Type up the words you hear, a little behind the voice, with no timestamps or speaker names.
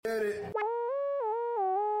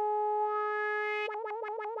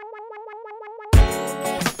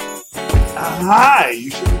Hi.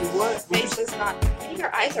 You should be what? Face is not. I think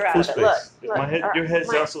your eyes are out Whose of it. face? Look. My head, your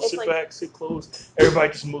head's out, so sit like, back, sit close.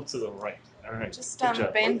 Everybody just move to the right. All right. Just Good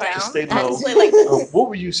job. bend down. Just stay I low. just like this. What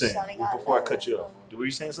were you saying Starting out before I low. cut you off? Were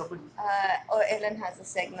you saying something? Ellen has a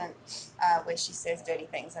segment where she says dirty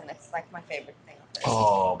things, and it's like my favorite thing of hers.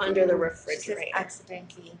 Oh. Under the She says refrigerator.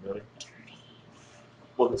 accidentally. Really?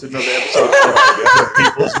 Welcome to another episode of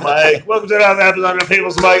People's Mic. Welcome to another episode of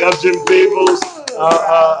People's Mic. I'm Jim Peoples.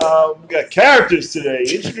 We got characters today.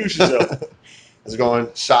 Introduce yourself. How's it going?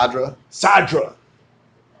 Sadra. Sadra.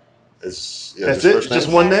 That's That's it? Just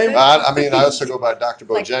one name? I mean, I also go by Dr.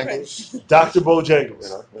 Like Bojangles. Dr. Bojangles. You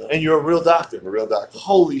know, yeah. And you're a real doctor. I'm a real doctor.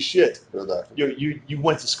 Holy shit. Real doctor. You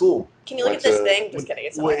went to school. Can you look at Went this to- thing? Just kidding.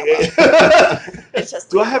 It's not Wait, It's just.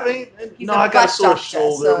 do I have any? He's No, a I got a butt sore doctor,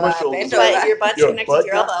 shoulder. so, My shoulder's bend sore. over. But your butt's You're a connected to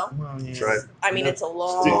your butt elbow. Well, yeah. That's right. I mean, No. it's a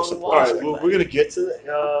long Steve, All right, walk. well, we're gonna get to the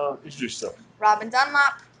introduce yourself. Robyn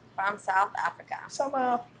Dunlop from South Africa.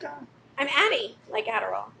 Somehow, I'm Addie, like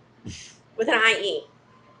Adderall, with an IE.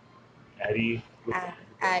 Addie.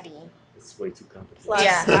 Addie. It's way too complicated. Plus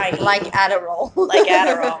Yeah, IE. like Adderall. Like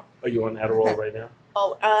Adderall. Are you on Adderall right now?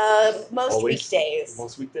 Oh, most Always? weekdays.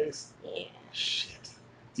 Most weekdays? Yeah. Shit.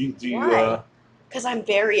 Do you Why? Because I'm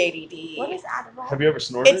very ADD. What is Adderall? have you ever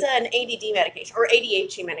snorted? It's an ADD medication or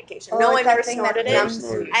ADHD medication. Oh, No, it's I've that never thing snorted that it. numbs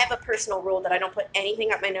Snorted. you. I have a personal rule that I don't put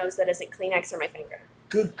anything up my nose that isn't Kleenex or my finger.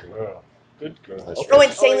 Good girl. Good girl. That's Okay. Oh,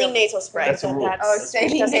 and Oh, saline yeah. nasal spray. That's a but rule. Oh, That's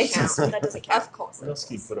saline doesn't nasal count. That doesn't count. Of course. What else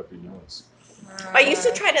can you put up your nose? I used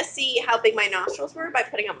to try to see how big my nostrils were by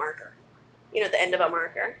putting a marker. You know, the end of a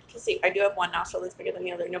marker. To see, I do have one nostril that's bigger than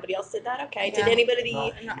the other. Nobody else did that? Okay. Yeah. Did anybody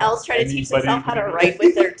No. else try to teach Anybody themselves how to do write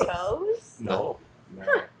with their toes? No. No.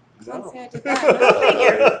 Huh. Can't No. say I did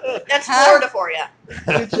that. That's Huh? Florida for you.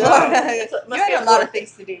 Good No. job. You had a lot of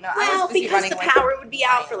things to do. No, I Well, was busy because running the away power from would be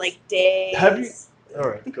out for like days. Have you? All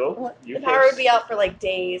right, go. What? You The power would be out for like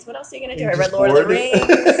days. What else are you gonna do? I read Lord of the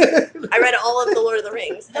Rings. I read all of the Lord of the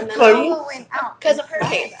Rings, and then Like, power went out because of in Florida.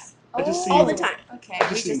 hurricanes, I just see all you- the time. Okay, I we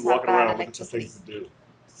just see you just have walking bad around looking for electricity. things to do.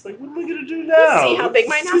 It's like, what am I gonna do Let's now? see how big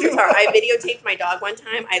my nostrils are. I videotaped my dog one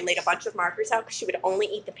time. I laid a bunch of markers out because she would only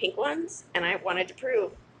eat the pink ones, and I wanted to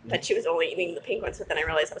prove that she was only eating the pink ones. But then I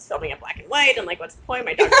realized I was filming in black and white, and like, what's the point?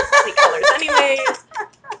 My dog doesn't see colors anyways.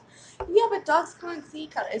 Yeah, but dogs can't see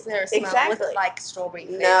color. Is there a smell Exactly. with like strawberry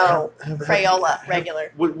flavor? No, Have- Crayola,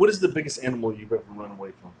 regular. What is the biggest animal you've ever run away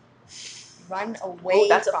from? Run away. Oh,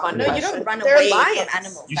 that's a from. fun No, you question. don't run They're away lions. from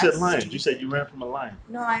animals. You That's said lions. stupid. You said you ran from a lion.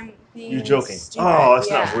 No, I'm being. You're joking. Stupid. Oh, that's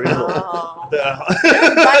Yeah. not real. Oh. You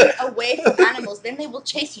don't run away from animals, then they will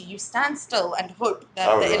chase you. You stand still and hope that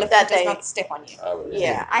Oh, the really? elephant That does they- not step on you.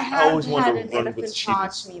 Yeah. I have always wanted had to an run with elephant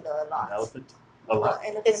cheetahs. charge me though a An lot. elephant? A lot.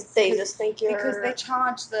 Elephants, They just think you're. because they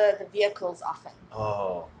charge the vehicles often.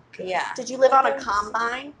 Oh, okay. Yeah. Did you live on a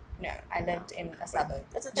combine? No, I lived in a suburb.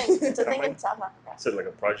 That's a thing. It's a thing in South Africa. Is it like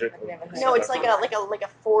a project? I've never heard No, of it's like a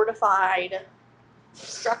fortified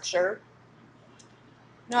structure.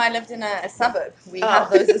 No, I lived in a suburb. We Oh. have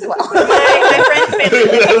those as well. My friend's family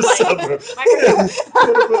lives on like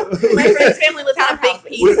my friend's family lives on a big Townhouses.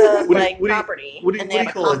 piece of What- like what do you- property, What do you, and what they do have you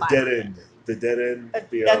a call a combine. dead end? The dead end?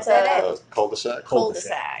 The, That's a Cul-de-sac.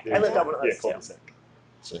 cul-de-sac. I lived on one of those too. cul-de-sac.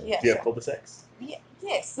 So, Yeah. Do you have cul-de-sacs?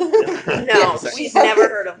 Yes. No, Yes. we've never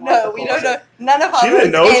heard of one. No, we don't know. None of our She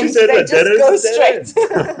didn't roads know. She end. said They that just dead end go is dead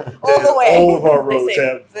straight all the way. All of our They roads say-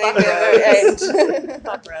 have. They Fuck never end.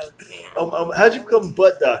 Fuck roads, man. How'd you become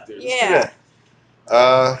butt doctor? Let's do Yeah. that.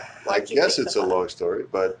 I Why'd you guess pick it's the a bus? long story,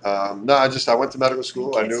 but no, I went to medical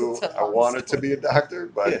school. I Guess knew it's a I long wanted to story. be a doctor,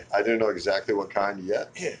 but Yeah. I didn't know exactly what kind yet.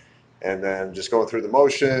 Yeah. And then just going through the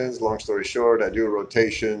motions. Long story short, I do a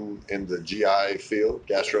rotation in the GI field,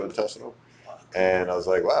 gastrointestinal, and I was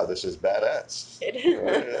like, wow, this is badass.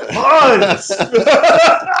 Puns!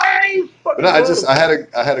 But no,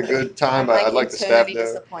 I had a good time. I'm I'd like the staff internally there.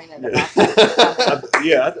 disappointed Yeah. about that.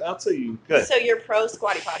 Yeah, I'll tell you. Good. So you're pro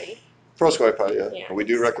squatty potty. Pro squat potty, yeah. Yeah. And we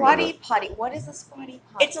do recommend Squatty it. potty. What is a squatty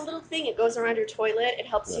potty? It's a little thing. It goes around your toilet. It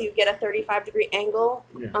helps Yeah. you get a 35-degree angle.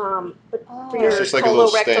 Yeah. But Oh. for your It's just like a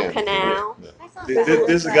little colorectal stand. canal. Yeah. That's not There- bad.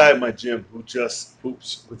 There's a guy at my gym who just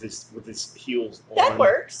poops with his heels on. That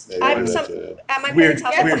works. Yeah, I'm yeah, some, yeah. at my Weird- parents'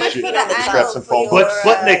 house. Yeah, weird I but shit. for put on the the Straps angle and for foam. your,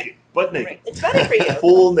 Butt naked. Butt naked. It's better for you.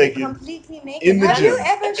 Full naked. completely naked. In the Have gym. you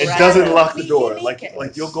ever It tried doesn't lock the completely door. naked?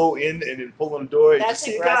 Like you'll go in and then pull on the door. And you That's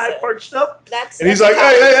see a guy aggressive. perched up, That's and he's that's like,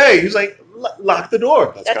 a power hey. He's like, lock the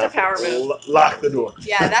door. That's a confidence. power move. Lock the door.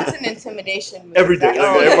 Yeah, that's an intimidation move. Every day. That's-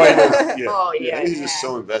 Oh, Everybody yeah. knows. Yeah. Oh Yeah, yeah. he's just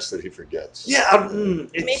so invested he forgets. Yeah.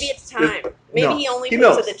 Maybe it's time. Maybe no, he only he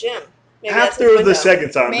goes to knows. the gym. Maybe that's his After the window.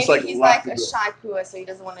 second time, it's Maybe like he's lock like the a door. shy pooer, so he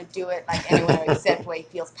doesn't want to do it like anywhere except where he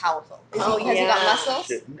feels powerful. Has he got yeah. muscles?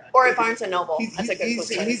 Shit. Or at Barnes and Noble. He's, That's a good he's,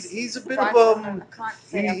 food he's, place. he's a bit Barnes of and Noble, I can't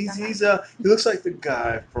say I've done he that. looks like the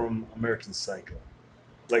guy from American Psycho.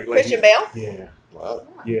 Like Christian Bale? Yeah. Wow.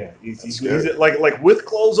 Yeah, That's he's scary. like with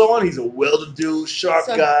clothes on. He's a well-to-do, sharp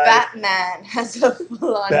So guy. Batman has a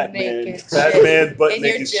full-on naked Batman, shit butt in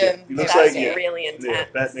your naked gym. shit. He looks That's like really intense. yeah,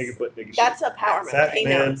 bat naked, butt naked shit. That's a power move. He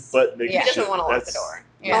Batman, knows. butt naked Yeah. He shit. doesn't want to lock the That's door.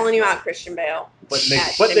 Yeah. Calling you out, Christian Bale. Butt At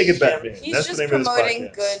naked, butt Jimmy's naked gym. Batman. He's That's just the name of this promoting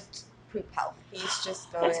podcast. good poop health. He's just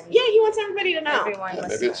going. Yeah, he wants everybody to know. Everyone Yeah,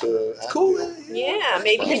 must maybe it's know. a Cool. Yeah,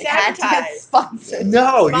 maybe His he's ad gets advertised. sponsored.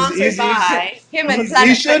 No, Sponsored by. Him and he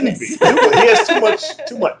Planet shouldn't Fitness. be. He has too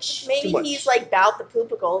much. Maybe too much. he's like about the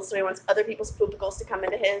poopicles, so he wants other people's poopicles to come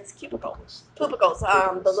into his cubicle. Poopicles,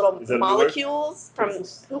 the little Is that a new word? molecules from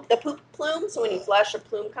poop, the poop plume. So when you flush, a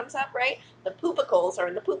plume comes up, right? The poopicles are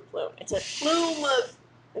in the poop plume. It's a plume of,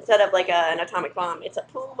 instead of like an atomic bomb, it's a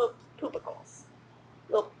plume of poopicles.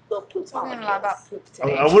 Little poop Talking a lot molecules. about poop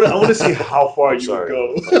I today. want to see how far you Sorry.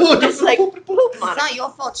 would go. Just like poop It's molecules. not your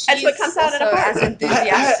fault. That's what She's comes out at a also party. as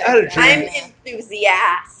enthusiastic. I had a dream. I'm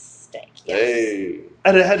enthusiastic. Yes. Hey. I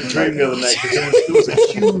had a dream the other night because there was a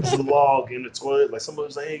huge log in the toilet. Like somebody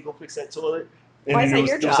was like, "Hey, go fix that toilet." And Why is then that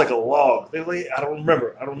your there was job? like a log. They were like, I don't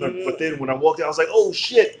remember. But then when I walked out, I was like, "Oh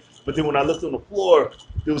shit!" But then when I looked on the floor,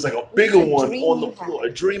 there was like a bigger A one dream on the you had. floor. A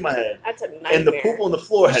dream I had, That's a nightmare. and the poop on the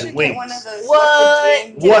floor You had should wings. get one of those. What?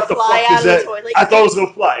 Dream- Did What it the fly fuck out is of the that? toilet? I thought it was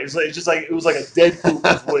gonna fly. It was like a dead poop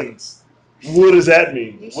with wings. What does that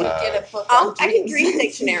mean? You should get a book. I on can dreams. Dream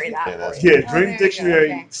Dictionary that Yeah, for that's- you. Yeah, Oh, Dream there you go,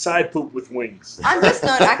 Dictionary okay. side poop with wings. On this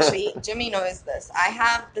note, actually, Jimmy knows this. I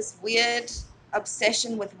have this weird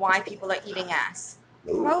obsession with why people are eating ass.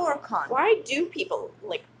 Ooh. Pro or con? Why do people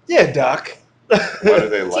like? Yeah, Doc. Why do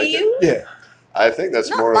they like do it? you? Yeah. I think that's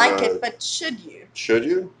Not more like of a. it, but should you? Should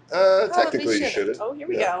you? Technically, you shouldn't. shouldn't. Oh, here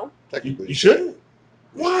we Yeah. go. Technically, You shouldn't?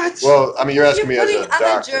 What? Well, I mean, you're asking You're me as putting a other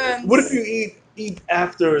doctor. germs. What if you eat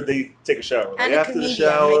after they take a shower? Like And a after the comedian,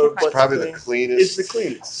 shower, make it butt's It's probably the clean. cleanest. It's the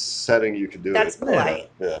cleanest. setting you could do That's it. polite.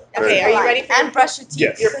 Yeah. Okay, are you ready for and your brush your teeth?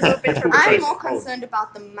 Yes. Your poop I'm interpretation. more concerned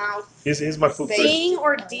about the mouth. Here's my poop. Seeing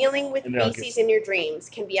or dealing with And then I'll feces get- in your dreams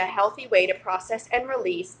can be a healthy way to process and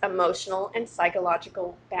release emotional and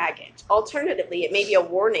psychological baggage. Alternatively, it may be a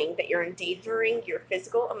warning that you're endangering your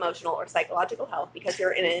physical, emotional, or psychological health because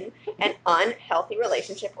you're in an unhealthy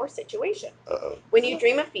relationship or situation. Uh-oh. When you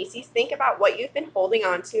dream of feces, think about what you've been holding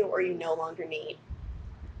on to or you no longer need.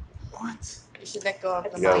 What? You should let go of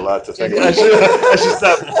the You got a mic. lot to think Jimmy. I should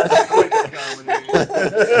stop.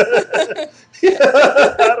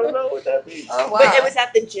 I don't know what that means. Oh wow. But it was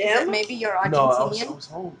at the Is it gym. maybe you're No, I Argentinian. was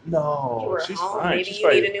home. No, You were she's home. fine. Maybe She's you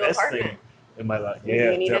probably need a the new best apartment. thing in my life. Maybe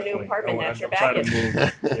Yeah, you need a new definitely. apartment. I'm That's your trying to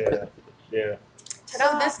move. Yeah.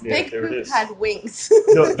 So this Yeah, big there it poop is. had wings.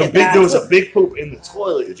 There was a big poop in the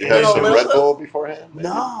toilet. Did you And have Little some little Red poop? Bull beforehand?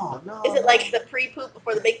 No. Is it like the pre-poop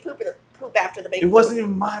before the big poop or the poop after the big It poop? wasn't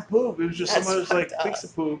even my poop. It was just That's somebody was like, fucked up. fix the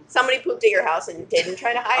poop. Somebody pooped at your house and didn't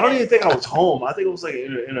try to hide I don't it. even think I was home. I think it was like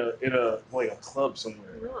in a like a club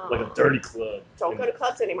somewhere, No. like a dirty club. Don't go to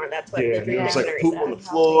clubs anymore. That's what Yeah, the and Dream there was like Dictionary poop on the said.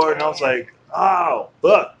 floor, and I was like, "Oh,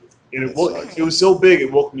 fuck!" And That sucks. it was so big, it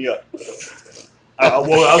woke me up. I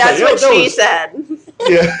was That's like, what she said.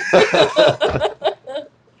 Yeah. That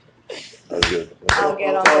was good. I'll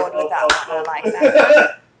get on board with that one. I like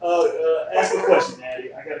that. Ask a question,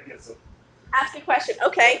 Addie. I gotta get some. Ask a question.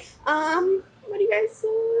 Okay. What do you guys?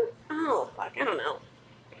 Oh fuck, I don't know.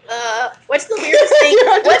 What's the weirdest thing?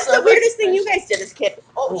 What's the weirdest thing you guys did as a kid?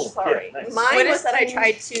 Oh, Oh, sorry. yeah, nice. Mine was Weirdest that I thing-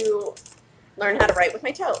 tried to learn how to write with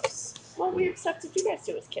my toes. What weird stuff did you guys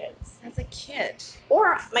do as kids? As a kid,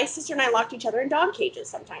 Or my sister and I locked each other in dog cages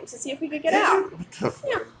sometimes to see if we could get out. What the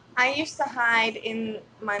fuck? I used to hide in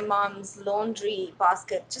my mom's laundry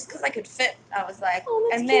basket just because I could fit. I was like, Oh,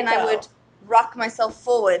 that's and then cute, I would though. rock myself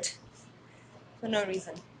forward for no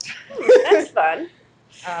reason. That's fun.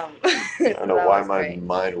 I I don't know why my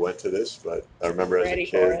mind went to this, but I remember as Ready a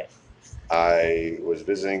for kid, it. I was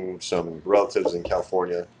visiting some relatives in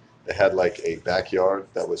California. They had like a backyard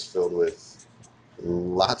that was filled with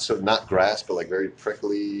lots of, not grass, but like very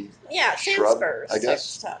prickly, Yeah, sand shrub, spurs I type guess.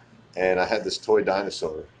 stuff. and I had this toy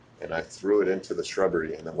dinosaur, and I threw it into the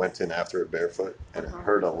shrubbery, and then went in after it barefoot, and it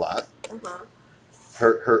hurt a lot. Uh-huh.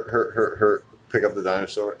 Hurt. Pick up the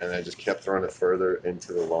dinosaur, and I just kept throwing it further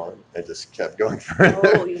into the lawn, and just kept going further.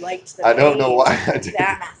 Oh, you liked the I don't know pain. why I did.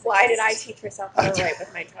 That, why did I teach myself how to write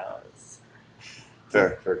with my toes?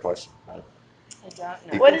 Fair question. don't know.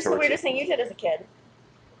 Equal What is the torture. weirdest thing you did as a kid?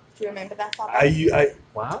 Do you remember that? Papa? I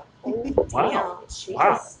wow. Oh, Wow. damn. She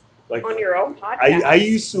Wow. just Like On your own podcast. I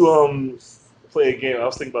used to play a game. I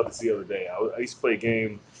was thinking about this the other day. I used to play a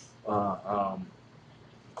game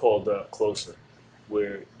called Closer,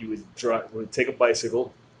 where you would take a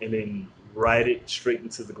bicycle and then ride it straight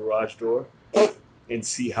into the garage door and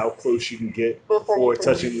see how close you can get before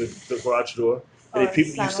touching the garage door. And then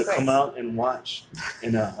people used to come out and watch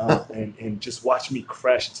and just watch me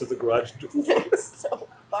crash into the garage door. That's so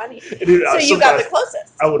funny. And then, So you got the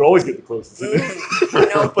closest. I would always get the closest.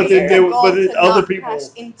 No, but then other people,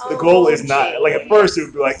 into the goal is Oh, not like at first it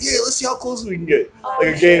would be like, yeah, let's see how close we can get,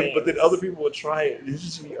 like a game. But then other people would try it. It's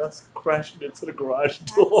just be us crashing into the garage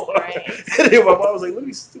door. And then my mom was like, "Look at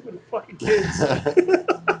these stupid fucking kids."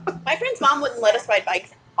 My friend's mom wouldn't let us ride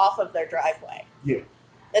bikes off of their driveway. Yeah.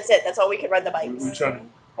 That's it. That's all we could ride the bikes. We were trying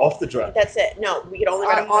off the driveway. That's it. No, we could only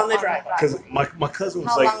ride them on the driveway. Because my cousin was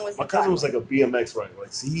How long was my the cousin was like a BMX rider.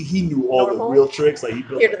 Like, see, he knew all Normal? the real tricks. Like he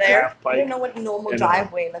built Here to a there? half I pipe. don't know what normal And,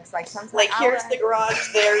 driveway looks like. Sometimes Like, here's the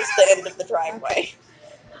garage, there's the end of the driveway.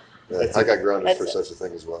 Yeah, I got grounded That's for it. such a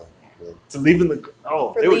thing as well. Yeah. To leaving the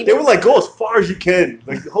For they were leaving? like, go as far as you can.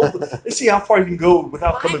 Like let's see how far you can go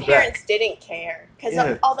without My coming parents back. didn't care because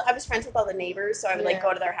Yeah. I was friends with all the neighbors, so I would like Yeah.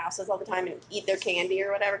 go to their houses all the time and eat their candy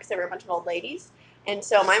or whatever because they were a bunch of old ladies. And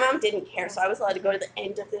so my mom didn't care, so I was allowed to go to the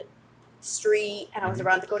end of the street, and I was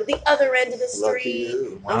allowed to go to the other end of the Lucky street.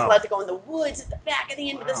 you. I was Wow. allowed to go in the woods at the back of the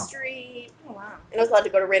end of the Wow. street, Oh, wow. and I was allowed to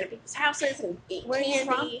go to random people's houses and eat Where are you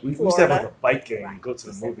candy. We used to have like Florida. a bike gang Right, and go to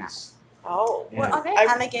you the said movies. Oh, Yeah. Well, are there I-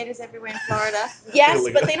 alligators everywhere in Florida? yes,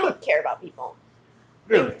 Really? but they don't care about people.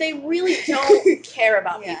 Really? They really don't care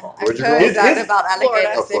about Yeah, people. I've Where'd you heard go? that His- about alligators.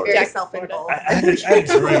 Oh, They're Florida. very Jack- self-involved. I had a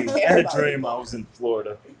dream. I had a About dream. people. I was in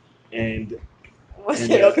Florida, and Was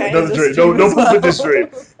And, it okay? another This dream. dream No as poop in well. this dream.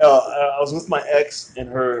 I was with my ex and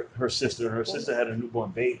her sister. Her sister had a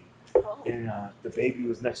newborn baby, Oh. and the baby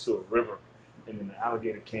was next to a river, and then the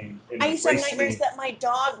alligator came and I used to have embraced nightmares me. that my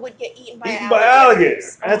dog would get eaten by Eaten by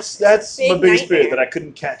alligators. Oh, That's my big biggest fear, nightmare. that I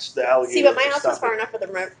couldn't catch the alligator. See, but my or house was stop far it. enough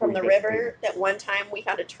from the river that one time we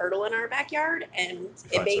found a turtle in our backyard, and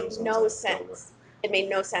it find made turtles all the no time. sense. It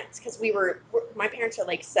made no sense because my parents are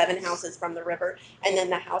like 7 houses from the river, and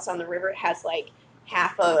then the house on the river has like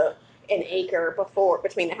half an acre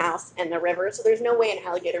between the house and the river, so there's no way an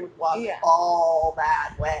alligator would walk all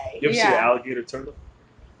that way. You ever see Yeah. an alligator turtle?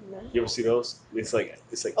 No. You ever see those? It's like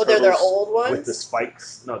Oh, they're their turtles old ones. with the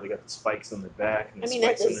spikes. No, they got the spikes on their back. And the I mean,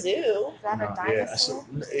 at spikes the on zoo. Is that No, a yeah, dinosaur?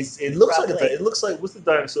 it looks like Roughly. it looks like what's the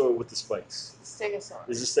dinosaur with the spikes? Stegosaurus.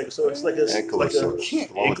 Is it Stegosaurus? It's like a Ankylosaurus. The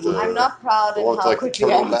one with the- I'm not proud the of one with, how like, the quickly I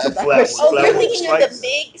turtle answered back. that Flat- question. Oh, flat you're with thinking of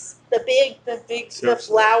spikes. the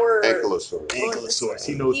flower. Ankylosaurus. Ankylosaurus.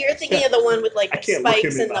 He knows. You're thinking of the one with like I the can't look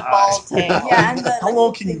spikes him in and the the bald eye. tail. Yeah, and the, How like,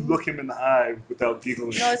 long can you thing- look him in the eye without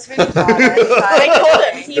giggling? No, it's really hard. I told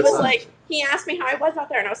him. He was That's- like, he asked me how I was out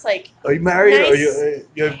there, and I was like, Are you married? Or Nice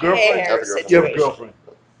you have a girlfriend? hair I have a girlfriend. You have a situation. girlfriend.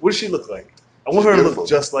 What does she look like? I want She's her to beautiful. look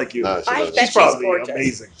just like you. No, she I doesn't. bet She's probably gorgeous.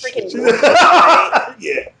 amazing. Freaking She's- gorgeous, right?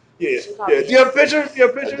 Yeah, yeah, She's yeah. probably Do you have a picture? Do you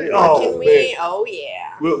have a picture? I do. Oh, Can man. we? Oh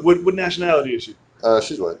yeah. What nationality is she?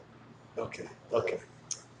 She's white. Okay.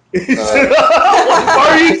 Why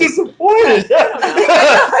are you disappointed?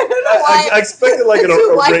 I don't know why. I expected like an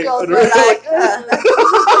Two white girls were like,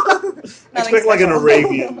 I expect like an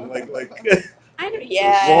Arabian, like I don't.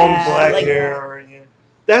 Yeah. long black like, hair. Yeah.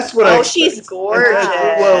 That's what I. Oh, expect. she's gorgeous.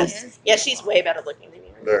 Well, Yeah, she's way better looking than you.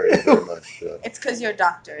 Very, very much. It's because you're a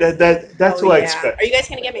doctor. That's Oh, what I yeah. expect. Are you guys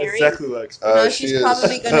gonna get married? Exactly what I expect. No, she she's is.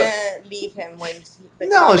 probably gonna leave him when.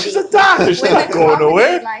 No, she's a doctor. She's when not the going comedy,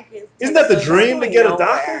 nowhere. like, Isn't that the takes dream over. to get a Nowhere.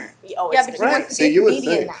 doctor? Oh, Yeah, it's but the he Right. wants to See, be you a would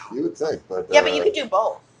comedian think. now. You would think, but Yeah, but you could do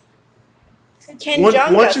both. Ken Once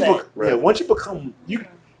Jeong once does you it. yeah, once you become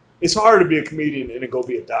it's harder to be a comedian and then go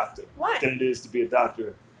be a doctor Why? than it is to be a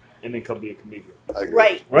doctor and then come be a comedian. I agree.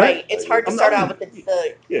 Right, Right? right. It's hard to I'm start not- out with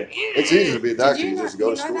the Yeah. It's easy to be a doctor. You just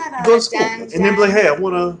go to school. Go to school and then be like, hey,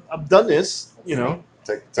 I've done this, you know.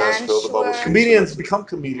 Take the test, Dan fill the bubble. Shore. Comedians become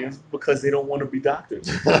comedians because they don't want to be doctors,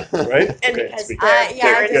 right? and Okay, because speak. their I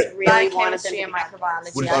parents did really wanted them biochemistry to and be doctors.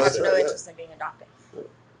 microbiology. What I did have you no say? interest in being a doctor.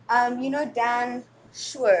 You know Dan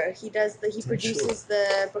Shore. He produces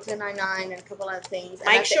the Brooklyn Nine-Nine and a couple other things. And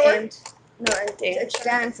Mike at the Shore? end, no, it's Shore?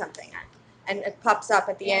 Dan something, and it pops up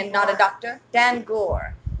at the end. Not a doctor. Dan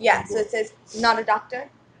Gore. Yeah. So it says not a doctor.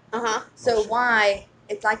 Uh-huh. So why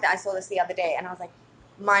it's like that? I saw this the other day, and I was like,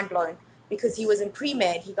 mind blowing, because he was in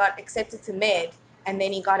pre-med. He got accepted to med. And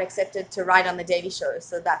then he got accepted to write on the Daily Show,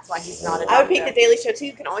 so that's why he's not a doctor. I would pick the Daily Show too.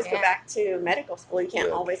 You can always go Yeah. back to medical school. You can't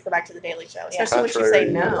Yeah. always go back to the Daily Show, Yeah. especially once you Contrary,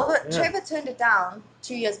 say yeah. no. Although Yeah. Trevor turned it down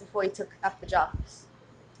 2 years before he took up the job.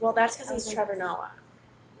 Well, that's because he's Trevor Noah.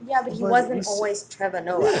 Yeah, but he But wasn't he's- always Trevor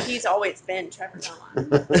Noah. He's always been Trevor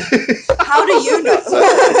Noah. How do you know?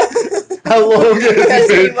 How long has Because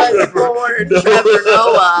he he been was born Trevor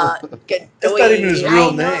Noah. That's not even his I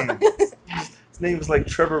real know. name. His name is like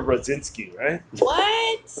Trevor Radzinski, right?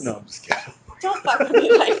 What? No, I'm just kidding. Don't fuck with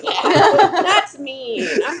me like that. That's mean.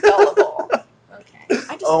 I'm gullible. Okay.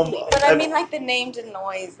 I just Um, believe it. But I mean, like, the name didn't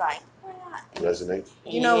always, like, Resonate.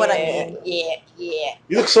 You know what I mean. Yeah.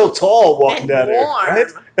 You look so tall walking And down there, warm. right?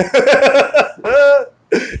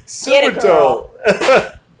 Super girl.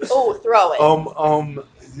 tall. Oh, throw it.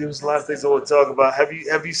 There's a lot of things I want to talk about. Have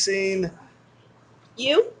you seen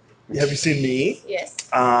You? me? Yes.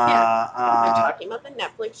 I'm talking about the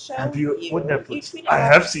Netflix show. Have you? What You Netflix? tweeted I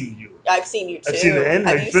about have it. seen you. I've seen you too. I've seen the end.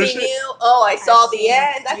 Have Have you you finished seen it? you? Oh, I saw I've the seen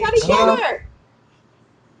end. I you thought he too. killed her.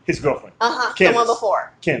 His girlfriend, The one Candace.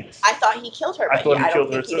 before. Candace. I thought he killed her, I but thought he I killed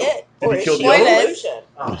don't her think he too. did. Did Or he is kill she the an other one? illusion?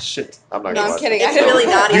 Oh shit! I'm not No, gonna I'm watch kidding. it. It's really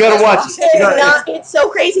not. You even gotta a watch spoiler. it. You gotta- It's so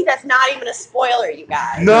crazy. That's not even a spoiler, you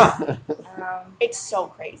guys. No, It's so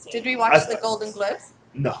crazy. Did we watch the Golden Globes?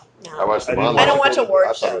 no. No. I watched I the didn't monologue. I don't watch award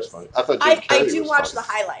I thought it was shows. funny. I thought Jim I Carrey do was watch funny.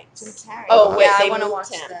 the highlights. Jim Carrey. Oh, wait, yeah, they I want to moved watch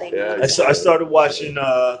him. the. They Yeah, moved I him. started watching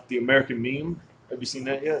the American Meme. Have you seen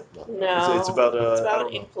that yet? No. It's about It's I about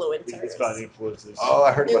don't know. influencers. It's about influencers. Oh,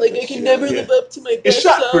 I heard They're about like, I this. can shit. never Yeah. live up to my It's best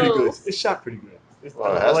shot pretty self. good. It's shot pretty good.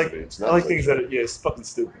 Well, it I has like to be. It's I like Netflix. things that are it's fucking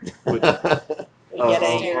stupid. But We get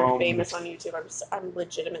it. You're Um, famous on YouTube. I'm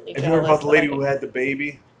legitimately have jealous. you heard about the that lady I who can- had the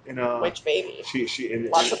baby in Which baby? she in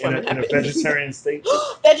Lots of a women have in a babies. vegetarian state?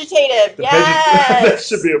 Vegetative. The Yes. that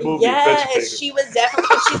should be a movie. Yes, Vegetative. she was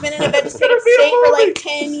definitely. She's been in a vegetative It's gonna be a state for movie. like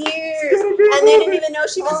 10 years, It's gonna be a and they didn't movie. even know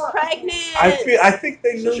she was pregnant. I think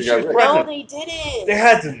they So knew she she got was raped. pregnant. No, they didn't. They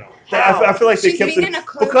had to know. How? I feel like they She's kept been it in a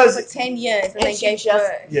coma because for 10 years and and then she gave just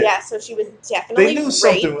birth. Yeah. so she was definitely they knew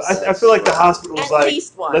something. raped. I feel like the hospital was At like,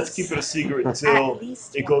 least once. let's keep it a secret until At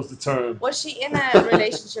least it once. goes to term. Was she in a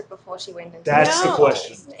relationship before she went into That's the No.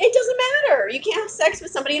 question. It doesn't matter. You can't have sex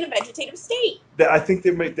with somebody in a vegetative state. I think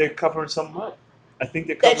they're covering something up. I think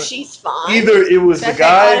they're That covering. she's fine. Either it was That the they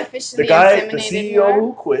guy, artificially the inseminated CEO her?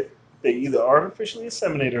 who quit. They either artificially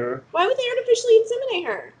inseminated her Why would they artificially inseminate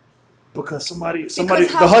her? because somebody, Because the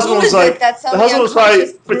how husband cool was is like, it that the somebody husband was probably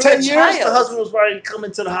unconscious for threw 10 a years. child? The husband was probably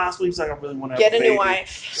coming to the hospital. He's like, I really want to have Get a a baby. new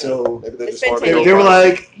wife. So Maybe they It's just been wanted 10 to they go were wrong.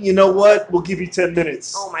 like, you know what? We'll give you 10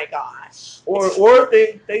 minutes. Oh my gosh. Or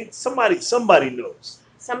they somebody knows.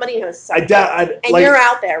 Somebody knows I something. doubt. And like, you're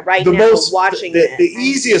out there right the now most watching the this.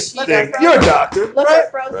 easiest Look thing. at You're a Frozen. doctor, Look right?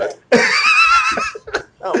 at Frozen. Right.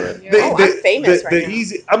 Oh, Right. I'm famous right the now.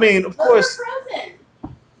 easy. I mean, of Look course, at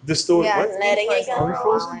Frozen. the story. Yeah, What? it's Letting been it go. frozen for a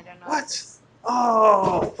Frozen? while, I don't know. What?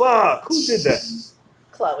 Oh fuck! Who did that?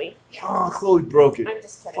 Chloe. Oh, Chloe broke it. I'm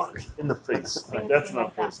just kidding. Fuck in the face. It's been That's like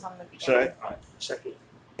not that frozen. from the Should I? beginning. All right, check it.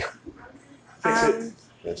 Fix it.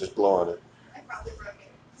 Yeah, just blow on it.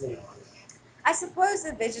 I suppose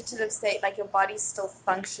the vegetative state, like your body's still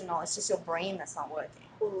functional, it's just your brain that's not working.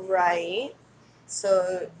 Right.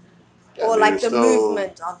 So, Yeah, or but like you're the still-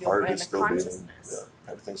 movement of your heart brain, is the still beating. consciousness.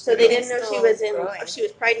 Yeah, everything's So they still didn't know she Still was in. growing. She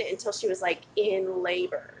was pregnant until she was like in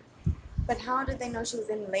labor. But how did they know she was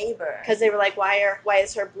in labor? Because they were like, why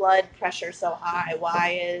is her blood pressure so high?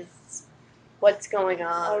 What's going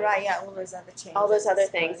on? Oh right, yeah, all those other changes. All those I other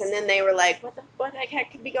things. suppose. And then they were like, what the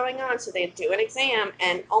heck could be going on? So they'd do an exam,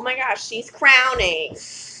 and oh my gosh, she's crowning.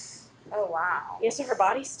 Oh wow. Yeah, so her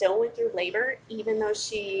body still went through labor, even though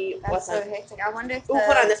she That's so wasn't. hectic. I wonder if Ooh,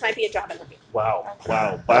 hold on, this might be a job interview. Wow.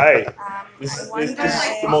 Wow. Bye. This I is wonder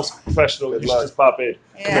the most professional. Good You should luck. just pop in.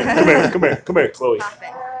 Yeah. Come here, Chloe, Pop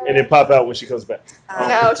in. and then pop out when she comes back.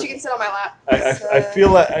 No, she can sit on my lap. I feel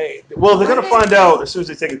like well, they're gonna find out as soon as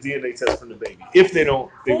they take a DNA test from the baby. If they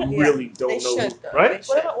don't, they really don't They know, should, though. right? They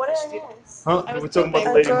should. What is? Huh? I was We're talking about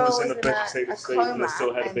the A lady who girl was in the a vegetative state coma and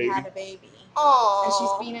still had a and baby. had a baby. Aww. And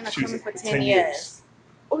she's been in a She was coma for for 10 years.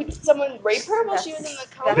 Oh, did someone rape her while she was in the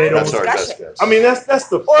coma? They don't- That's our best discussion. guess. I mean, that's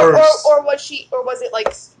the Or first. was it like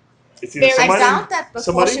It's either very- I somebody, doubt that before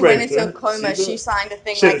somebody she went raped into her. a coma, See she the- signed a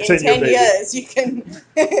thing she had like a in 10-year 10 baby. years you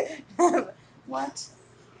can. What?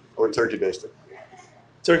 Or turkey basted.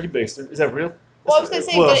 turkey baster. Is that real? Well, I was gonna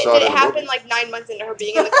say, Well, did saw it it in the happen movie. like 9 months into her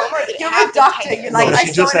being in the coma, or did it You're a happen doctor. 10 You're years? like, No, I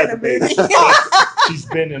she just saw it had in a the baby. movie. She's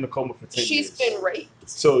been in a coma for 10 She's years. been raped.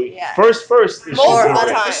 So Yeah. first is she's Multiple been times.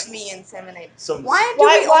 raped. Artificially inseminated. Some, Why do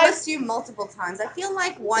Why- we why- all assume multiple times? I feel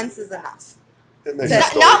like once is enough. It makes Not- the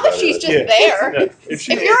story Not that better, she's I just think. there. Yeah, if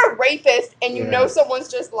she, If you're a rapist and you Yeah. know someone's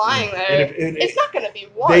just lying there, and it's not gonna be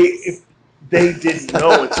once. if they didn't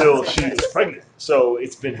know until she was pregnant, so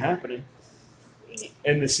it's been happening.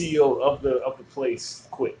 And the CEO of the place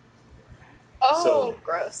quit. Oh,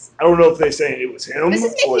 gross. I don't know if they're saying it was him This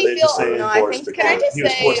is making or me they're just feel- saying No, I think to Can I just he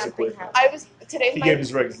was say forced to something quit. happened. Today's He my gave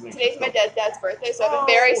his resignation. today's my dad's birthday, so I've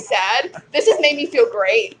been very sad. This has made me feel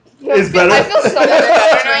great. It's better. I feel so much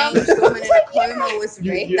better now. Strange woman in a coma was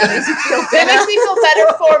raped. you- That makes you feel That better. makes me feel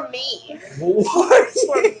better for me.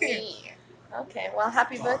 For me. Okay, well,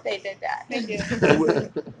 happy birthday, did that. Thank you.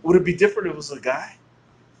 Would it be different if it was a guy?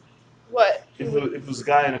 What? If it was a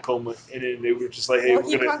guy in a coma and then they were just like, hey, Well,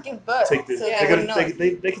 he we're gonna can't give birth, take this. so Yeah. they They're wouldn't gonna,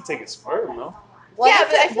 know. they can take his sperm, no? What Yeah, if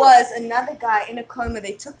but I it feel- was another guy in a coma?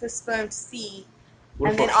 They took the sperm to see, What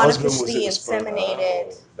and if then her husband was in artificially the sperm?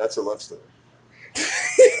 inseminated. That's a love story.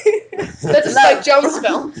 That's a Spike Jones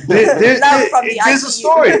film. Love from the There's a ICU.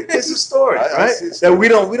 story. There's a story, I right? see a That story. we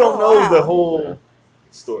don't Oh, know wow. the whole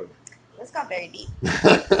story. This got very deep,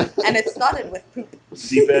 and it started with poop.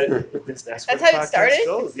 Deep end. That's How it podcast started?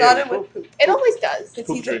 goes. It started Yeah, with poop. It always does. Because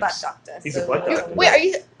Poop he's a butt drinks. doctor. He's so a butt we doctor. don't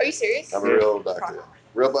Wait, know. are you serious? I'm a real doctor.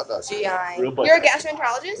 Real butt doctor. GI. real butt You're a doctor.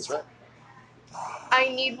 gastroenterologist? That's right. I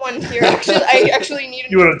need one here. I actually need.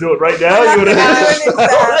 You want to do it right now? You want Do an exam on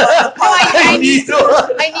the I need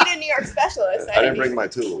to. I need a New York specialist. I didn't bring my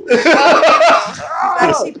tools. Oh, It's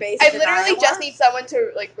actually based I in literally Iowa. just need someone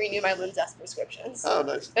to like renew my Linzess prescriptions. Oh,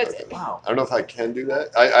 nice. That's Okay. it. Wow. I don't know if I can do that.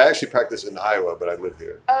 I actually practice in Iowa, but I live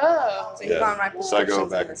here. Oh. So you Yeah. can't write So I go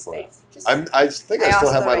prescriptions back in the and forth. States. Just- I think I I still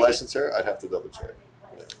asked have my already. license here. I'd have to double check.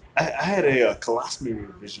 I had a colostomy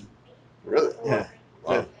revision. Really? Yeah.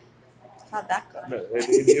 Wow. How'd that go? No,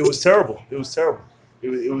 it was terrible. It was terrible.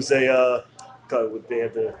 It was a they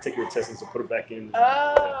had to take your intestines and put it back in.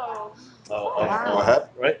 Oh. Wow. What happened?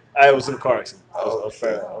 Right? I was in a car accident. I Oh, was shit.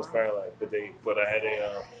 paralyzed. I was paralyzed, but I had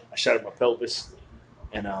I shattered my pelvis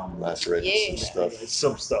and Lacerated Yeah. some stuff.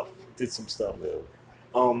 some stuff. Did some stuff. Yeah.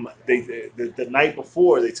 The night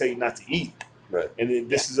before they tell you not to eat. Right. And then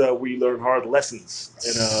this is where you learn hard lessons.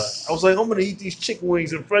 And I was like, I'm gonna eat these chicken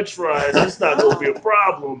wings and French fries. It's not gonna be a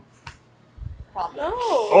problem. No.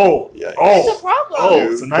 Oh, Yeah. It's a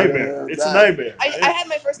problem. it's a nightmare. It's a nightmare. I had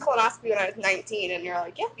my first colonoscopy when I was 19, and you're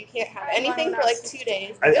like, yeah, you can't have anything for like 2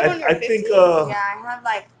 days. I Then when you're I think 50, Yeah, I have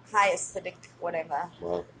like high acidic whatever.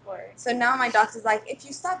 Well, or- So now my doctor's like, if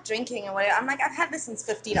you stop drinking and whatever, I'm like, I've had this since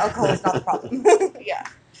 15. Alcohol is not the problem. yeah.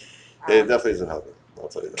 it definitely isn't helping. I'll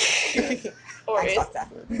tell you that. Or Thanks, is.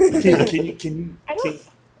 doctor. Can you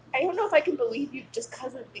I don't know if I can believe you just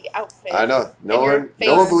because of the outfit. I know. No And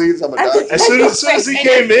your one face. believes I'm a As doctor. as soon as he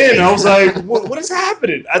came in, I was like, what is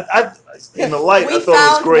happening? I in the light, We I thought it was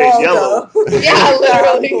found gray and yellow. Waldo. Yeah,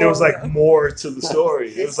 literally. There was like more to the story.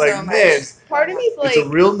 It was There's like, so much. man, Part of me's like, it's a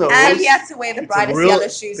real nose. And he had to wear the It's a brightest real- yellow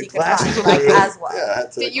shoes the he could glasses find, are like real. as well. Yeah, I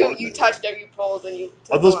had to. that you coordinate. touched them, you pulled, and you.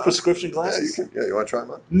 Are took those them off. prescription Yeah, glasses? you want to try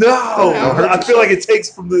mine? No, Don't hurt I feel like it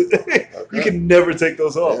takes from the. Okay. You can never take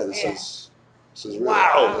those off. Yeah, this is real.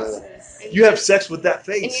 Wow. Yeah. You have sex with that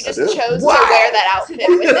And you face. just I do. chose Wow. to wear that outfit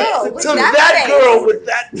with No, it. with To that that face. girl with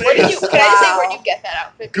that face. Where did you? Can I just say where did you get that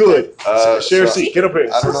outfit? Good. Share a so- seat. Get up here.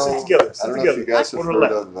 I don't Sit know. together. I Sit don't know if you together. guys have On her heard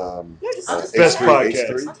lap. of No, just Best H3, podcast.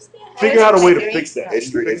 H3. Figure out a way to H3. fix that.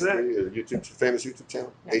 H3, Fix that? H3, a YouTube, famous YouTube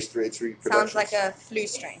channel. No. H3, H3 Productions. Sounds like a flu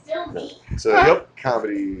strain. It's a Yep.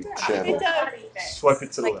 comedy channel. It does. Swipe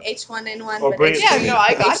it to the Like left. H1N1. Or but bring it Yeah, to no,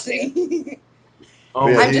 I got H3. Oh,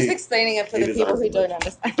 Yeah. I'm just explaining it for He the does people not who do don't much.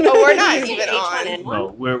 understand. Oh, we're not H1N1. even on.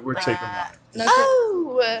 No, we're taking that. No,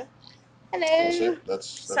 Oh, That's hello. it. That's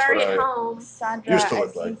Sorry what at I. home. Sandra Used to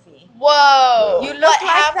look like. Azizi. Whoa. You look What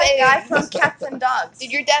like that guy happened? from Cats and Dogs.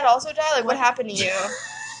 Did your dad also die? Like, what happened to you?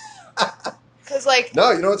 Because, like,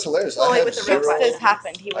 No, you know what's hilarious? Slowly I have with the real zero, This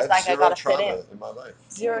happened. He I was have like, I zero gotta fit trauma in. in my life.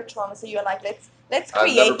 Zero trauma. So you're like, let's I've never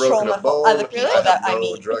create broken trauma a bone. for other people Really? that I I have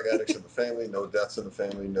no mean. drug addicts in the family. No deaths in the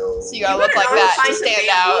family. No. So you gotta look like that to stand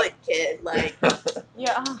out. Kid, like,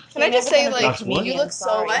 Yeah. Can I just say, never gonna like, be a comedian, you look so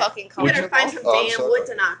sorry. fucking you better comfortable. find some Oh, I'm damn sorry. wood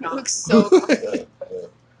to knock You on. look so comfortable. Yeah.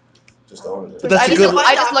 Just owning it. But that's I a just, good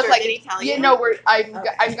I just look doctor, like did he tell you you? know I'm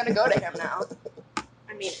gonna go to him now.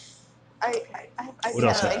 I mean, I What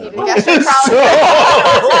else I happened? need a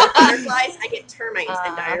gastroenterologist. butterflies, I get termites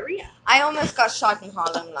and diarrhea. I almost got shot in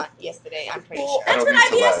Harlem yesterday. I'm pretty Well, sure. That's what mean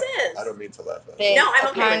to IBS laugh. is. I don't mean to laugh at it. There's No, I'm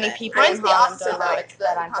okay apparently with it. people Mine's in the Harlem opposite, don't though. know It's the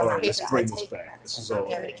that I'm All right, let's constipation. bring I this take back. This is meds. all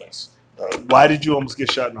Yeah, over but the place. Uh, Why did you almost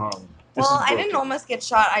get shot in Harlem? This Well, is I didn't broken. almost get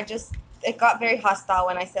shot. It got very hostile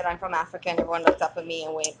when I said I'm from Africa, and everyone looked up at me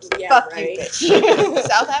and went, Yeah, "Fuck right. you, bitch."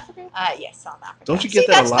 South Africa? Yes, South Africa. Don't you See, get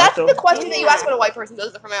that that's a lot that's though? the question that you Yeah. ask when a white person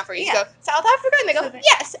says they're from Africa. You Yeah. go South Africa, and they go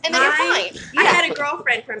yes, and then you're fine. I had a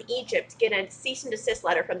girlfriend from Egypt get a cease and desist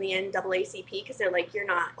letter from the NAACP because they're like, you're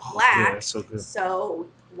not Yeah, black, that's so good. so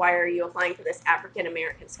why are you applying for this African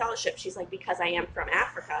American scholarship? She's like, because I am from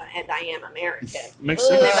Africa and I am American. Makes Ugh,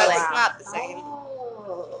 sense. that's Wow. not the same.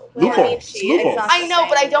 Oh. Loophole. mean, It's she loophole. is. I know,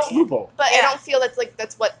 but I It's loophole. But I Yeah. don't feel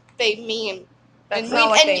that's what they mean. That's And not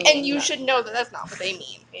what they mean. and you no. should know that that's not what they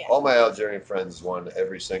mean. Yeah. All my Algerian friends won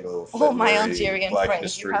every single All my February Algerian Black friends.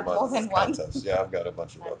 History You have more Month than one. contest. Yeah, I've got a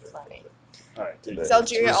bunch of That's Algerian funny. friends. All right. Is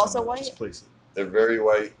Algeria Just also listen, white? Just place it. They're very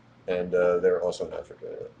white, and they're also in Africa.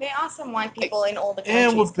 There are some white people in all the countries.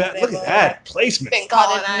 And we're 'cause back. they Look were, at that placement. Been Started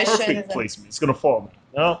colonized. missions Perfect and- placement. It's gonna fall.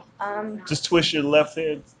 No, just twist your left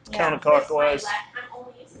hand Yeah. counterclockwise. I'm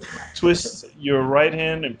only using my left. Twist your right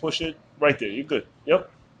hand and push it right there. You're good. Yep.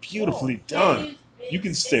 Beautifully done. You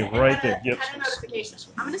can stay right there. Yep. Had a notification.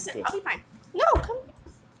 I'm gonna sit. I'll be fine. No, come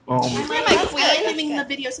Um, I'm Yeah, like, my queen. I'm giving the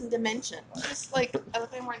video some dimension. just like I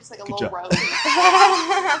look like I'm wearing just like a Good little job. rose.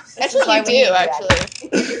 This That's is what why you we need do, that. actually.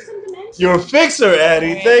 Give it some dimension. you're a fixer, Addie.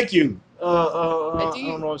 Alright. Thank you. I do.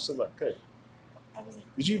 don't know what to like. Okay.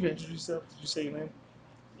 Did you even introduce yourself? Did you say your name?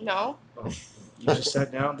 No. Oh, you just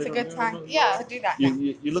sat down. It's They a don't- good they time don't know? Yeah. to do that. You,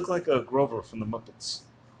 now. you look like a Grover from the Muppets.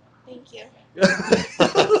 Thank you. You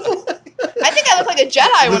I think I look like a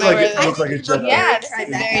Jedi when look I like wear you look this. like a Jedi. Yeah, this is Tribeca.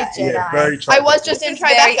 very Jedi. Yeah, very. I was Tribeca. just in This is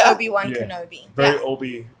very Tribeca. Obi-Wan Yeah. Kenobi. Very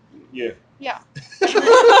Obi. Yeah.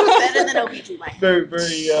 Better than OBGYN. Very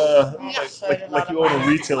showed a lot like you of own a my-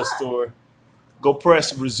 retail store. Go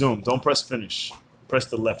press resume. Don't press finish. Press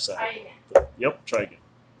the left side. Yep. Try again.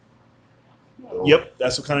 Oh. Yep.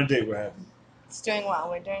 That's what kind of day we're having. It's doing well.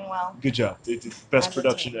 We're doing well. Good job. Best As a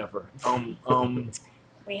production ever.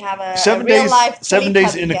 We have a 7 real days. life 7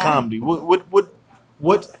 days Teletubby into here. comedy.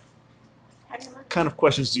 What kind of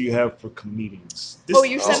questions do you have for comedians? Oh,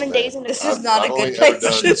 you're Oh, 7 man. days into This this. is not I've a only good ever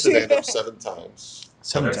place done to stand-up 7 times.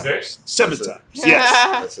 7 That's times. 7 That's it. times.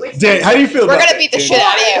 Yes. That's it. Dan, how do you feel We're about gonna that? beat the Dan? shit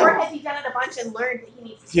out of you. Or has he done it a bunch and learned that he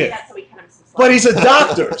needs to say Yeah. that so he cut him some slack? But he's a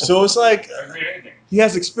doctor, so it's like he has Yeah,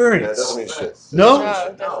 it experience. doesn't mean shit. No? No,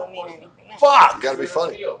 it doesn't mean anything. No. Fuck. You gotta be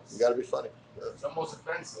funny. You gotta be funny. It's almost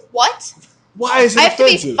offensive. What? Why is it I have to be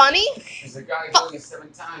offensive? funny? There's a guy doing it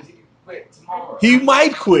 7 times. He can quit tomorrow. He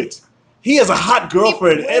might quit. He has a hot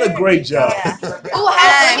girlfriend and a great job. Yeah. Ooh, And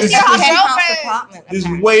let me it's see your a hot penthouse girlfriend. apartment. There's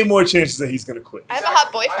apparently. way more chances that he's gonna quit. I have a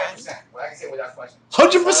hot boyfriend. 100%. Well, I can say without question.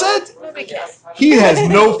 100%. Nobody cares. He has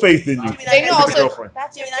no faith in you. They know as a also- girlfriend.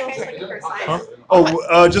 That's Jimmy, your that guy's filter. like a first Huh? sign.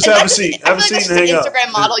 Oh, just And have a that's seat. I Have a feel like seat that's and just hang an out.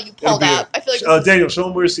 Instagram model you pulled It'll be up. I feel like Daniel, show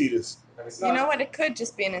him where his seat is. You know what? It could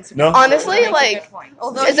just be an Instagram. No? Honestly, That's a like, good point.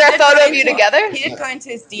 Although is he there a did go photo of you into- together? He did go into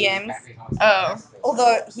his DMs. Oh.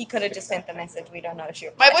 Although he could have just sent the message. We don't know if she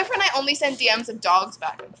My replied. boyfriend and I only send DMs of dogs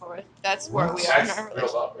back and forth. That's where we are in That's our real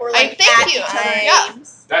relationship. love. Or I like thank at you. each other Yeah.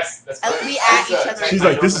 names. That's We at each other. She's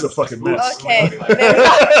like, this is a fucking mess. Okay.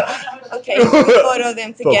 Okay, so we photo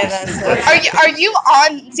them together. So Are you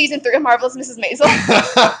on season 3 of Marvelous Mrs. Maisel?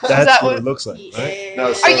 That's that what what- it looks like, right? No,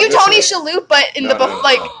 Are so you this Tony is- Shalhoub, but in the No, no, no,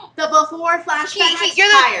 like? no. The before flashback. you're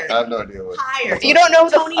the- hired. I have no idea what. Hired. You don't know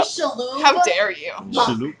the Tony Shalhoub. How dare you?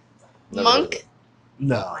 Salute. Never Monk? heard of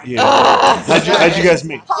No, yeah. Ugh. How'd you guys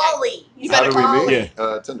meet? Polly. You it. How better do we call. meet?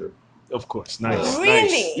 Yeah. Tinder. Of course. Nice.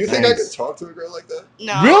 Really? You think I Nice. could talk to a girl like that?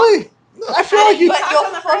 No. Really? I feel like you. But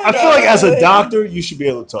your I feel like as a doctor, you should be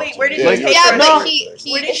able to talk. Wait, to where her. did Like, you take Yeah, her? but No. he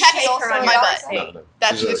Where did she pecked take her on my your butt. first date? No.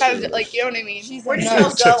 That's She's the a- kind she's of a like nurse. you know what I mean. She's a Where did you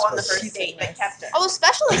nurse. go on the first date that kept her? Oh,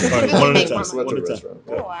 specialists All right, really one at a make time. more Just went to One a at a restaurant.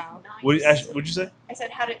 Oh wow. What'd you say? I said,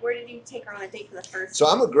 where did you take her on a date for the first? So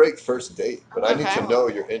I'm a great first date, but I need Okay. to know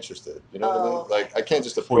you're interested. You know what I mean? Oh. Like I can't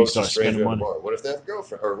just Before you approach a start stranger spending at a money. bar. What if they have a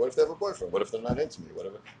girlfriend, or what if they have a boyfriend? What if they're not into me?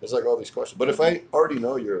 Whatever. There's like all these questions. But if I already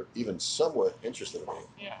know you're even somewhat interested in me,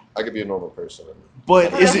 Yeah. I could be a normal person.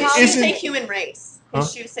 But Her is it shoes say isn't human race. Huh?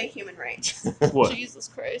 His shoes say human race. what Jesus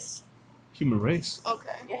Christ. human race? Okay.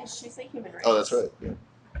 Yeah, his shoes say human race. Oh, that's right. Yeah.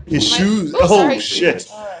 His My- shoes. Oh, Oh sorry. shit!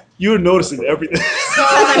 Uh, You're noticing everything.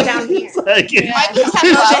 Because I'm down here. It's like, Yeah. My just have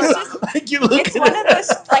No, glasses. it's just- like you it's looking one at of those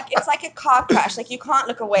like it's like a car crash. Like you can't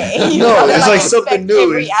look away. No, You gotta, it's like something inspect new.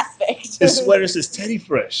 Every aspect. his sweater says Teddy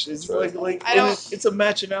Fresh. It's Right. like I don't- it's a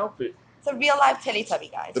matching outfit. It's a real life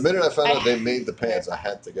Teletubby, guys. The minute I found out they made the pants, I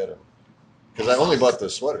had to get them. Because I only bought the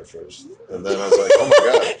sweater first, and then I was like, "Oh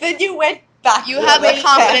my god!" Then you went back. You Yeah. have the Wait,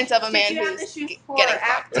 confidence of a Did man you have the who's shoes before getting or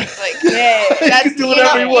after? fucked. Like Yeah. that's He can do you know,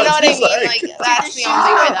 whatever he you know wants. what I He's mean. like- Like that's the Did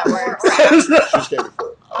only way she that before works. or Shoes came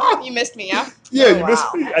before. You missed me, yeah. Yeah, Oh, you missed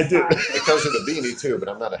wow. me. I did. It comes with a beanie too, but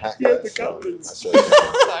I'm not a hat Yeah, guy. the So I confidence. said,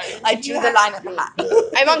 Sorry. I drew the line at the hat.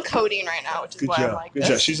 yeah. I'm on codeine right now, which is Good why I'm job. like Good this.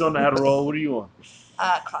 job. She's on the Adderall. What are you on?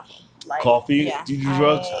 Coffee. Like, Coffee? Yeah. Do you do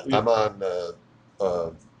drugs? I'm on.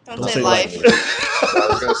 Don't Don't say say life. I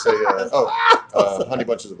was gonna say honey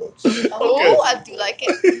bunches of oats. Oh, I do like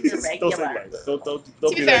it. Don't say regular. life. Don't To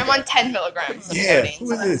be be fair, that I'm guy. on 10 milligrams of Yeah. codeine.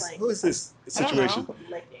 Who is So this? that's Who is this I don't situation?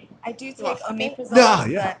 licking. I do take want coffee? omeprazole, Nah,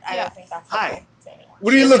 yeah. but I Yeah. don't think that's Hi. helpful to anyone.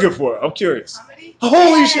 What are you looking for? I'm curious.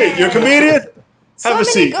 Holy shit! You're a comedian. So Have a many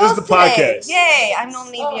seat. This is girls the today. podcast. Yay! I'm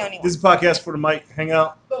normally the only one. This is a podcast for the mic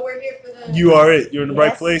hangout. But we're here for the. You are it. You're in the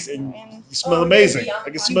right Yes, place, and and- you smell amazing. I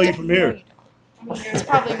can smell you from here. It's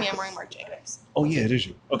probably me. I'm wearing Marc Jacobs. Oh yeah, it is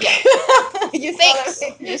you. Okay. You Thanks.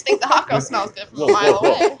 You just think the hot girl smells good from Whoa, a mile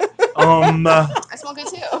whoa, away. I I smell good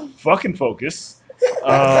too. fucking focus.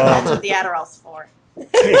 That's what the Adderall's for.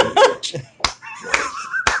 Hey,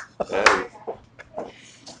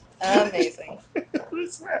 Amazing. What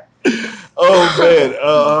is that? Oh man,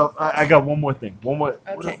 I got one more thing. One more.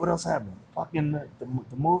 Okay. What else happened? Fucking the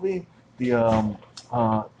movie, the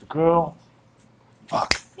girl.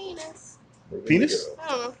 Fuck. Penis. Penis? I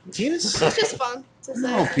don't know. Penis? It's just fun to say.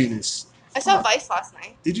 No penis. I saw Vice last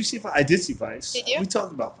night. Did you see? I did see Vice. Did you? We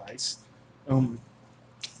talked about Vice.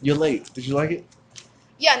 You're late. Did you like it?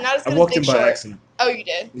 Yeah, not as I good walked as in Big by Short. accident. Oh, you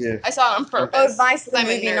did? Yeah. I saw it on purpose. Oh, Vice the I'm a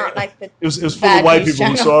movie, nerd. not like the. It was full of Bad white news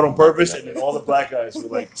people who channel. saw it on purpose, and then all the black guys were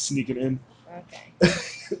like sneaking in. Okay.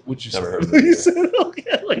 What you Never said? heard of it, You yeah. said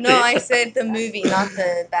okay. Like No, I said the movie, not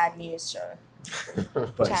the bad news show.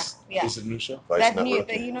 Vice. Channel, yeah. Is it a new show? Vice That Network.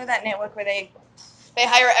 new, you know that network where they. They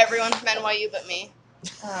hire everyone from NYU but me.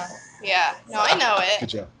 Yeah. No, I know Good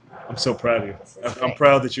it. job. I'm so proud of you. This is I'm great.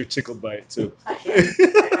 proud that you're tickled by it too.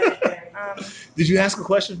 Did you ask a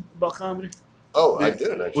question about comedy? Oh, I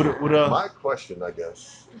did actually. What, My question, I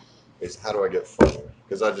guess, is how do I get funnier?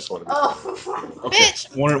 Because I just want to be funny. Oh, Okay.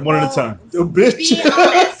 Bitch. One at a time. Oh, bitch. be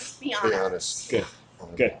honest. Be Be honest. honest. Okay.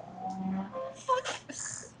 Okay. Fuck.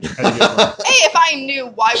 How'd you get one? Hey, if I knew,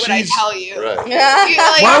 why would I She's- tell you? Right. Yeah. You,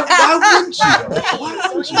 like, Why wouldn't you? Why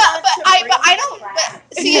wouldn't you? But I don't.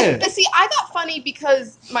 See, Yeah. but see, I got funny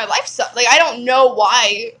because my life sucked. Like I don't know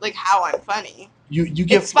why, like how I'm funny. You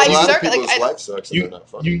get It's by A lot of circle, like, people's I- life sucks and you they're not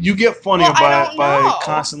funny. you get funnier Well, I don't by know.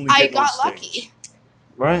 constantly I getting on got stage, lucky.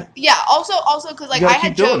 right? Yeah. Also, because like You I gotta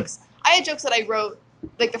had keep doing jokes. I had jokes that I wrote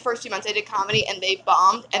like the first 2 months I did comedy and they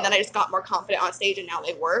bombed, and then I just got more confident on stage and now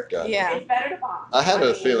they work. Got it. Yeah. It's better to bomb. I had a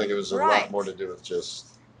mean, feeling it was a Right. lot more to do with just.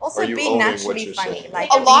 Also, Are you being owning what naturally you're funny. saying? Like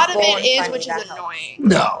A being lot of born it is, funny, which is that helps. annoying.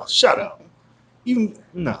 No, shut up. You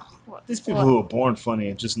no. What? These people who are born funny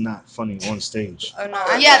and just not funny on stage. Oh no,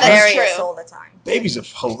 I'm Yeah, that's hilarious true. all the time. Babies are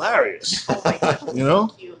hilarious. Oh my god. You know?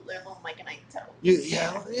 You live on like an egg toe.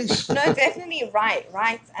 Yeah. Ish. No, definitely right.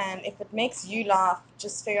 And if it makes you laugh,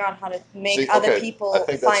 just figure out how to make See, other okay, people I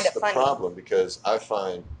think find that's it the funny. problem because I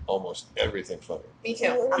find almost everything funny. Me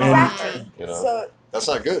too. Exactly. You know, So that's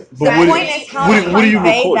not good. But the what, point is how what, to what do you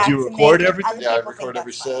convey record? that Do you to record make everything? other Yeah, I people record think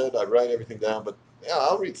every that's funny. set. I write everything down, but yeah,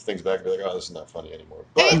 I'll read things back and be like, oh, this is not funny anymore. I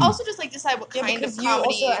But mean, also just like decide what Yeah, kind of because you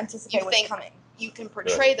comedy also anticipate you what's think coming. you can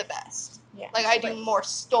portray the best. Yeah. Like I do more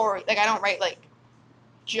story. Like I don't write like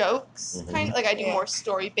jokes. Mhm. Kind of like I do Yeah. more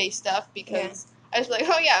story based stuff because I was like,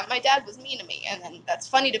 oh yeah, my dad was mean to me, and then that's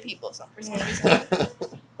funny to people. So for some reason,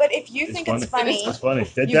 But if you think it's funny, It's funny.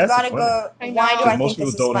 Dead you've dads are got to funny. go. I Why do know. I Most think people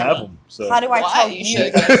this is don't funny? have them. So How do I Why? tell You you?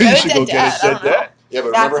 should. that- you Go should dead go get dad, a I don't dead dad. yeah,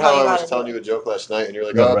 but That's remember how how you I was gotta telling do you a joke last night and you're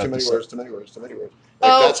like, You gotta oh, wrap too many this up. words, too many words, too many words.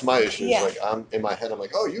 Like, Oh. that's my issue. Yeah. Like, I'm in my head, I'm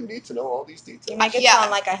like, oh, you need to know all these You details. make it Yeah. sound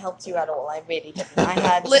like I helped you at all. I really didn't. I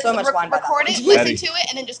had so much wine by that record point. it, listen Addie. to it,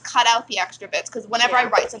 and then just cut out the extra bits. Because whenever I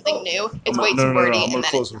write something new, it's way no, too wordy, I'm and gonna then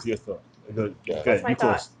close it's with your thought. Good. Yeah. Okay, What's my you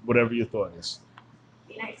close. Whatever your thought is.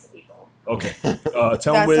 Be nice to people. Okay. Tell That's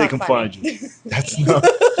them where they not can funny. find you. That's not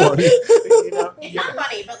funny. You know? It's not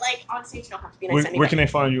funny, but like on stage, you don't have to be nice Where, to anybody. where can they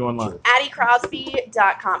find you online?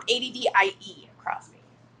 AddieCrosby.com. ADDIE Crosby.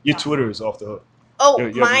 Your Twitter is off the hook. Oh, Yeah,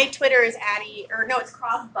 yeah. my Twitter is Addie, or no, it's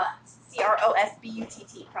Crosbutt.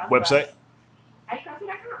 CROSBUTT. Crosbutt. Website?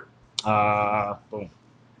 AddieCrosby.com. Boom.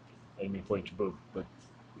 I didn't mean point your boob, but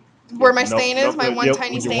where my Nope, stain is, nope, my one yep,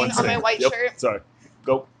 tiny your stain one on my stain. white Yep, shirt. Sorry.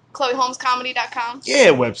 Go. ChloeHolmesComedy.com. Yeah,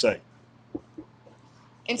 website.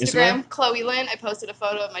 Instagram, Chloe Lynn. I posted a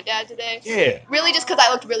photo of my dad today. Yeah. Really, just because I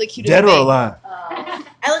looked really cute. Dead in or the alive? I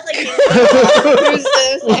look like Who's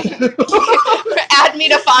this? Add me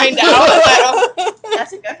to find out.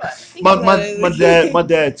 That's a good one. My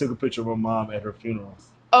dad took a picture of my mom at her funeral.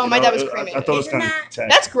 Oh, You my know, dad was I cremated. thought it was Isn't kind of that- tacky.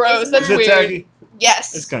 That's gross. Isn't That's Is it weird. tacky?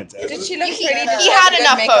 Yes. It's kind of tacky. Did she look He- pretty? he had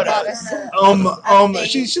enough photos.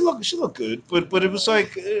 She looked good, but it was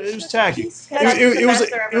like it was tacky. That's the best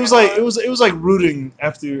they're ever It was like rooting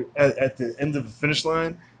after at the end of the finish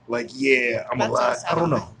line. Like, yeah, I'm That's alive. so I don't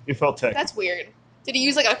sad. know. It felt tacky. That's weird. Did he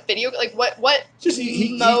use like a video? Like what Just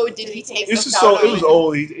he- mode did he take? This the is so. photo It was in?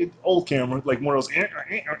 old. Old camera, like one of those.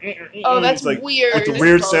 Oh, that's It's like weird. with the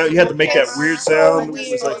weird sound. You had to make that weird sound. Weird.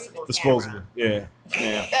 It's like disposable. Yeah.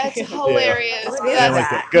 That's hilarious. What Yeah, I is like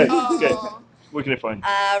that? that. Good. Oh. Good. Where can I find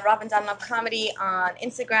you? Robyn Dunlop Comedy on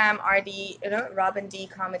Instagram, Robyn D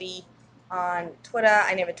Comedy on Twitter.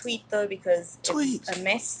 I never tweet though because Tweet. it's a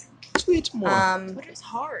mess. Tweet more. Twitter is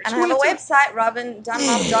hard. And I have a Tweet. website,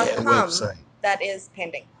 robindunlop.com, website. that is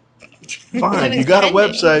pending. Fine. It's You got a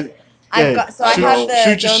pending. website. I've Yeah. got, so I Shoot- have the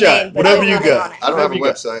shoot your domain, shot. but Whatever there's you nothing got. on it. I don't have a Whatever you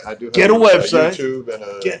website. I do have Get a website. YouTube and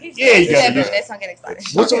a He's Yeah, you got seven. it. Let's not get excited.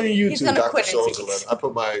 What's on your He's YouTube? gonna Dr. quit in Souls 2 11. weeks. I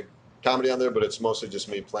put my comedy on there, but it's mostly just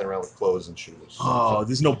me playing around with clothes and shoes. Oh,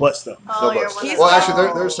 there's no butt stuff. Oh, No you're buts. one of He's Well, got-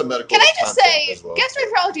 actually, there's some medical. Can I just content say, as well.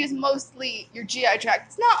 gastroenterology is mostly your GI tract.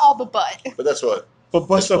 It's not all the butt. But that's what. But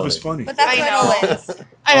butt It's stuff is funny. But that's I where it know. all ends.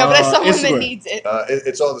 I know, but as someone Instagram. that needs it.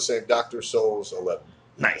 It's all the same. Dr. Souls 11.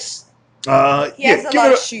 Nice. He Yeah, has a give lot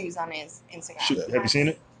it of up. shoes on his Instagram. Shoot, have you seen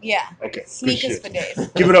it? Yeah. Okay. Good Sneakers shit. for days.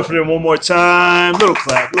 Give it up for them one more time. Little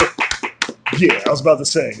clap. Yeah, I was about to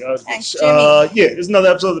say. Thanks, Jimmy. Yeah, there's another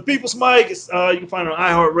episode of The People's Mic. It's, you can find it on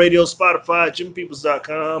iHeartRadio, Spotify,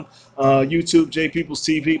 JimPeoples.com, YouTube, JPeoples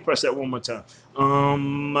TV. Press that one more time.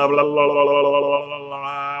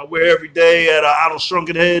 We're every day at Idle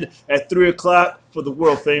Shrunken Head at 3 o'clock for the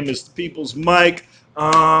world famous The People's Mic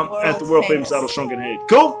at the world famous famous. Idle Shrunken Head.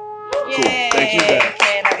 Cool? Cool. Thank you, guys.